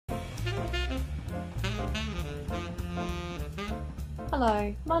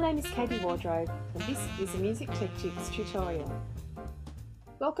Hello, my name is Katie Wardrobe and this is a Music Tech Tips tutorial.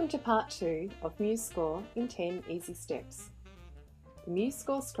 Welcome to part 2 of MuseScore in 10 easy steps. The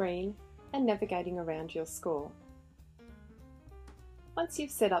MuseScore screen and navigating around your score. Once you've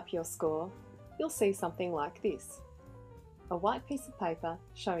set up your score, you'll see something like this. A white piece of paper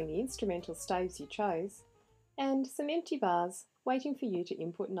showing the instrumental staves you chose and some empty bars waiting for you to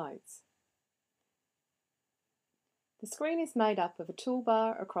input notes. The screen is made up of a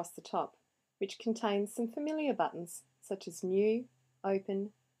toolbar across the top, which contains some familiar buttons such as New,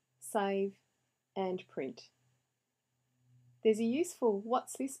 Open, Save, and Print. There's a useful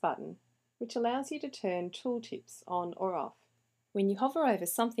What's This button, which allows you to turn tooltips on or off. When you hover over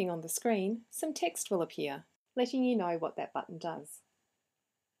something on the screen, some text will appear, letting you know what that button does.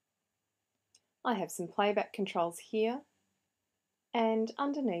 I have some playback controls here, and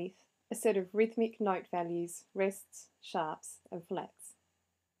underneath, a set of rhythmic note values, rests, sharps and flats.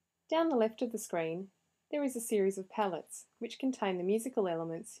 Down the left of the screen, there is a series of palettes which contain the musical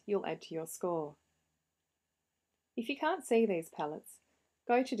elements you'll add to your score. If you can't see these palettes,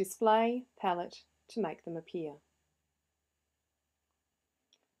 go to Display, Palette to make them appear.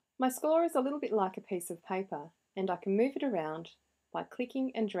 My score is a little bit like a piece of paper and I can move it around by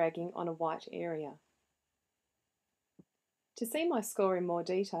clicking and dragging on a white area. To see my score in more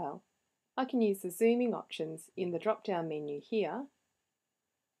detail, I can use the zooming options in the drop-down menu here,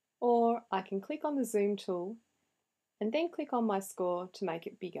 or I can click on the zoom tool and then click on my score to make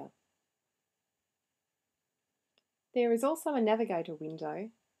it bigger. There is also a Navigator window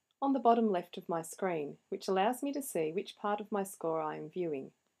on the bottom left of my screen, which allows me to see which part of my score I am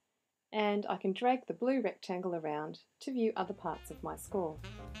viewing, and I can drag the blue rectangle around to view other parts of my score.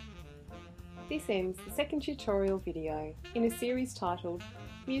 This ends the second tutorial video in a series titled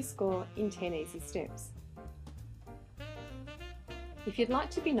MuseScore in 10 Easy Steps. If you'd like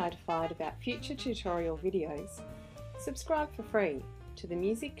to be notified about future tutorial videos, subscribe for free to the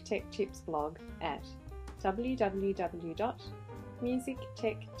Music Tech Tips blog at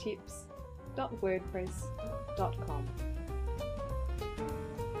www.musictechtips.wordpress.com.